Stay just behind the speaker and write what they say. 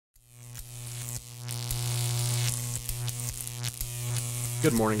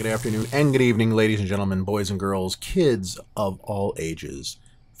Good morning, good afternoon, and good evening, ladies and gentlemen, boys and girls, kids of all ages,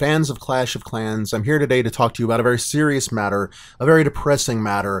 fans of Clash of Clans. I'm here today to talk to you about a very serious matter, a very depressing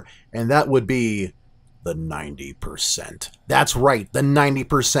matter, and that would be the 90%. That's right, the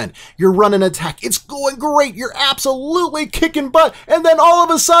 90%. You're running an attack, it's going great, you're absolutely kicking butt, and then all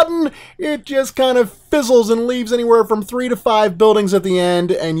of a sudden, it just kind of fizzles and leaves anywhere from 3 to 5 buildings at the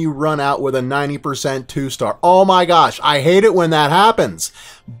end, and you run out with a 90% 2-star. Oh my gosh, I hate it when that happens.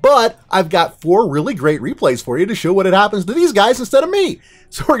 But I've got 4 really great replays for you to show what it happens to these guys instead of me.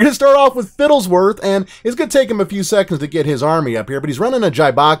 So we're going to start off with Fiddlesworth, and it's going to take him a few seconds to get his army up here, but he's running a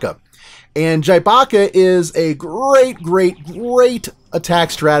GiBoCCa. And GiBoCCa is a great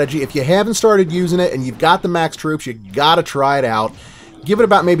attack strategy. If you haven't started using it and you've got the max troops, you got to try it out. Give it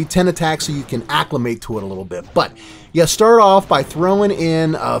about maybe 10 attacks so you can acclimate to it a little bit. But you start off by throwing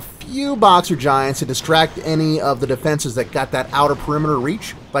in a few Boxer Giants to distract any of the defenses that got that outer perimeter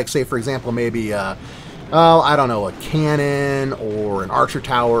reach. Like, say, for example, maybe, I don't know, a cannon or an archer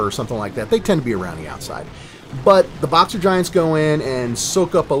tower or something like that. They tend to be around the outside. But the Boxer Giants go in and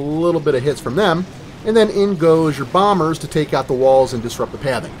soak up a little bit of hits from them, and then in goes your bombers to take out the walls and disrupt the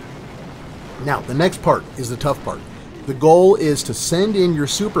pathing. Now, the next part is the tough part. The goal is to send in your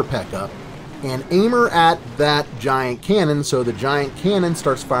Super P.E.K.K.A. and aim her at that giant cannon so the giant cannon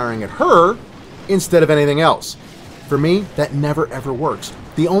starts firing at her instead of anything else. For me, that never ever works.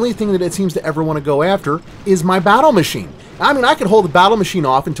 The only thing that it seems to ever want to go after is my battle machine. I mean, I can hold the battle machine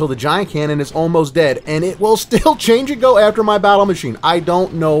off until the giant cannon is almost dead, and it will still change and go after my battle machine. I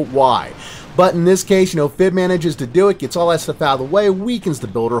don't know why. But in this case, Fib manages to do it, gets all that stuff out of the way, weakens the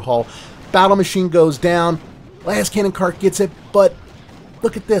builder hull. Battle machine goes down. Last cannon cart gets it, but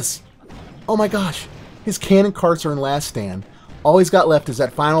look at this. Oh my gosh. His cannon carts are in last stand. All he's got left is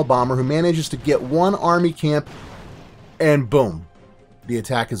that final bomber who manages to get one army camp, and boom. The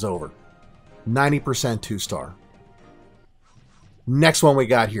attack is over. 90% 2-star. Next one we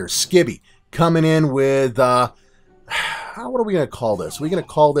got here, Skibby, coming in with, what are we going to call this? We're going to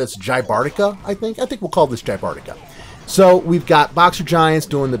call this GiBartika, I think. I think we'll call this GiBartika. So we've got Boxer Giants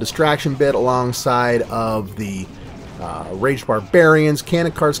doing the distraction bit alongside of the Raged Barbarians.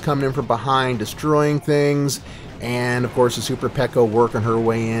 Cannon carts coming in from behind, destroying things. And, of course, the Super P.E.K.K.A. working her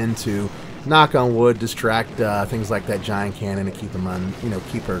way in to knock on wood, distract things like that giant cannon and keep them on,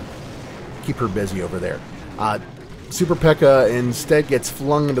 keep her busy over there. Super P.E.K.K.A. instead gets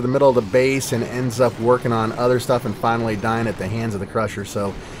flung into the middle of the base and ends up working on other stuff and finally dying at the hands of the Crusher.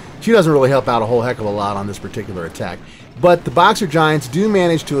 So she doesn't really help out a whole heck of a lot on this particular attack. But the Boxer Giants do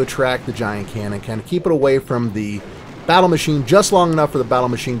manage to attract the giant cannon, kind of keep it away from the battle machine just long enough for the battle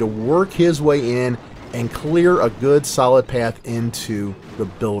machine to work his way in and clear a good solid path into the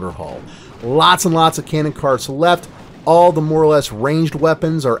builder hull. Lots and lots of cannon carts left. All the more or less ranged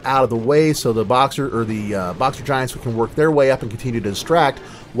weapons are out of the way, so the Boxer Giants can work their way up and continue to distract,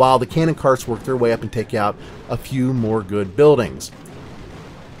 while the cannon carts work their way up and take out a few more good buildings.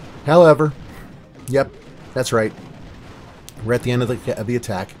 However, yep, that's right. We're at the end of the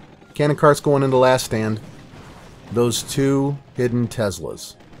attack. Cannon carts going into last stand. Those 2 hidden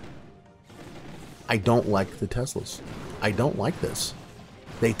Teslas. I don't like the Teslas. I don't like this.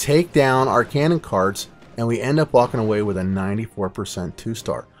 They take down our cannon carts, and we end up walking away with a 94%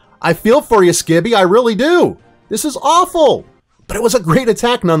 2-star. I feel for you, Skibby. I really do. This is awful. But it was a great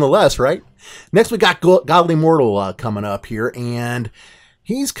attack nonetheless, right? Next, we got Godly Mortal coming up here, and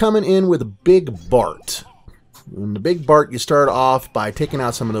he's coming in with a Big Bart. In the Big Bart, you start off by taking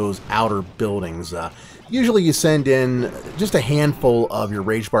out some of those outer buildings. Usually you send in just a handful of your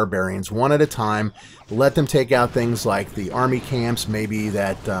Raged Barbarians, one at a time. Let them take out things like the army camps, maybe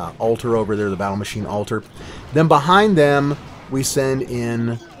that altar over there, the battle machine altar. Then behind them, we send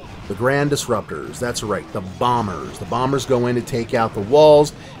in the Grand Disruptors. That's right, the bombers. The bombers go in to take out the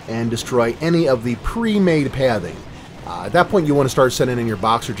walls and destroy any of the pre-made pathing. At that point, you want to start sending in your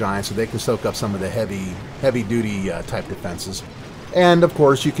Boxer Giants so they can soak up some of the heavy-duty type defenses. And, of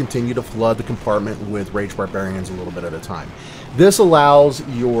course, you continue to flood the compartment with Raged Barbarians a little bit at a time. This allows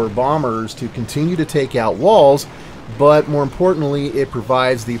your bombers to continue to take out walls, but more importantly, it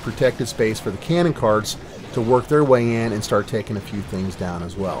provides the protected space for the cannon carts to work their way in and start taking a few things down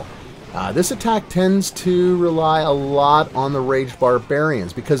as well. This attack tends to rely a lot on the Raged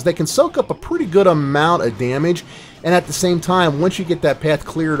Barbarians because they can soak up a pretty good amount of damage, and at the same time, once you get that path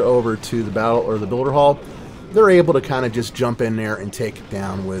cleared over to the battle or the builder hall, they're able to kind of just jump in there and take it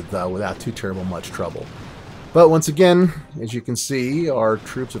down without too terrible much trouble. But once again, as you can see, our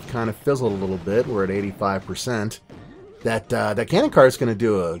troops have kind of fizzled a little bit. We're at 85%. That cannon cart is going to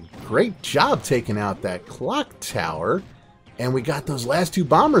do a great job taking out that clock tower. And we got those last 2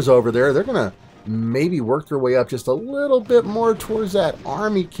 bombers over there. They're going to maybe work their way up just a little bit more towards that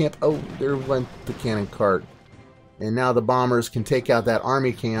army camp. Oh, there went the cannon cart. And now the bombers can take out that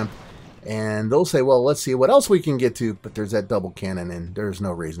army camp. And they'll say, well, let's see what else we can get to. But there's that double cannon, and there's no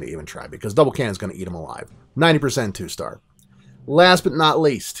reason to even try, because double cannon is going to eat them alive. 90% 2-star. Last but not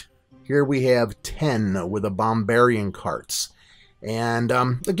least, here we have 10 with the Bombarian Carts. And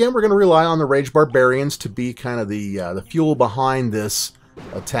again, we're going to rely on the Rage Barbarians to be kind of the fuel behind this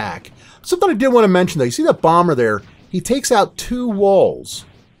attack. Something I did want to mention, though, you see that bomber there? He takes out 2 walls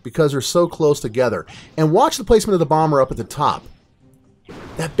because they're so close together. And watch the placement of the bomber up at the top.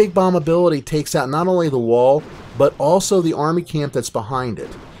 That big bomb ability takes out not only the wall, but also the army camp that's behind it.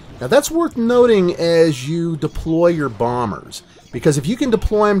 Now that's worth noting as you deploy your bombers, because if you can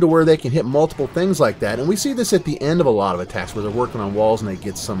deploy them to where they can hit multiple things like that, and we see this at the end of a lot of attacks where they're working on walls and they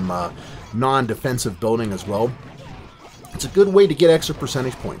get some non-defensive building as well, it's a good way to get extra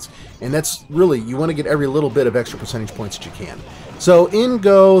percentage points. And that's really, you want to get every little bit of extra percentage points that you can. So in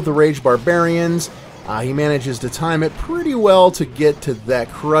go the Rage Barbarians. He manages to time it pretty well to get to that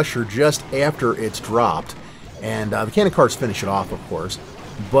crusher just after it's dropped. And the cannon carts finish it off, of course.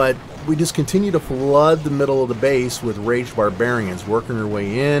 But we just continue to flood the middle of the base with Raged Barbarians, working their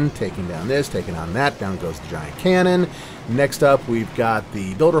way in, taking down this, taking down that. Down goes the giant cannon. Next up, we've got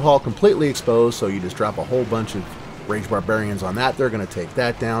the Builder Hall completely exposed, so you just drop a whole bunch of Raged Barbarians on that. They're going to take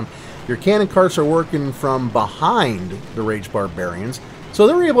that down. Your cannon carts are working from behind the Raged Barbarians, so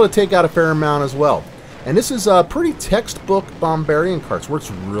they're able to take out a fair amount as well. And this is a pretty textbook Bombarian Carts. Works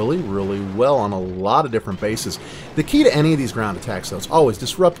really, really well on a lot of different bases. The key to any of these ground attacks, though, is always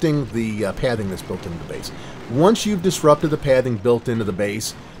disrupting the pathing that's built into the base. Once you've disrupted the pathing built into the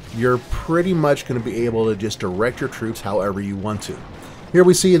base, you're pretty much going to be able to just direct your troops however you want to. Here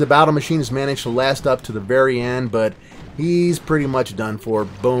we see the battle machine has managed to last up to the very end, but he's pretty much done for.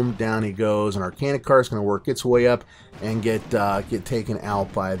 Boom, down he goes, and our cannon cart is going to work its way up and get taken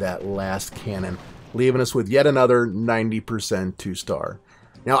out by that last cannon, leaving us with yet another 90% 2-star.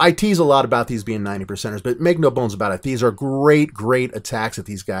 Now, I tease a lot about these being 90%ers, but make no bones about it. These are great, great attacks that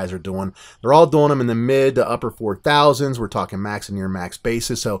these guys are doing. They're all doing them in the mid to upper 4,000s. We're talking max and near max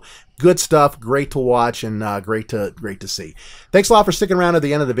bases. So good stuff, great to watch, and great to see. Thanks a lot for sticking around to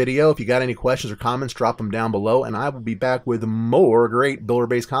the end of the video. If you got any questions or comments, drop them down below, and I will be back with more great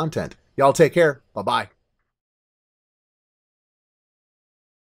builder-based content. Y'all take care. Bye-bye.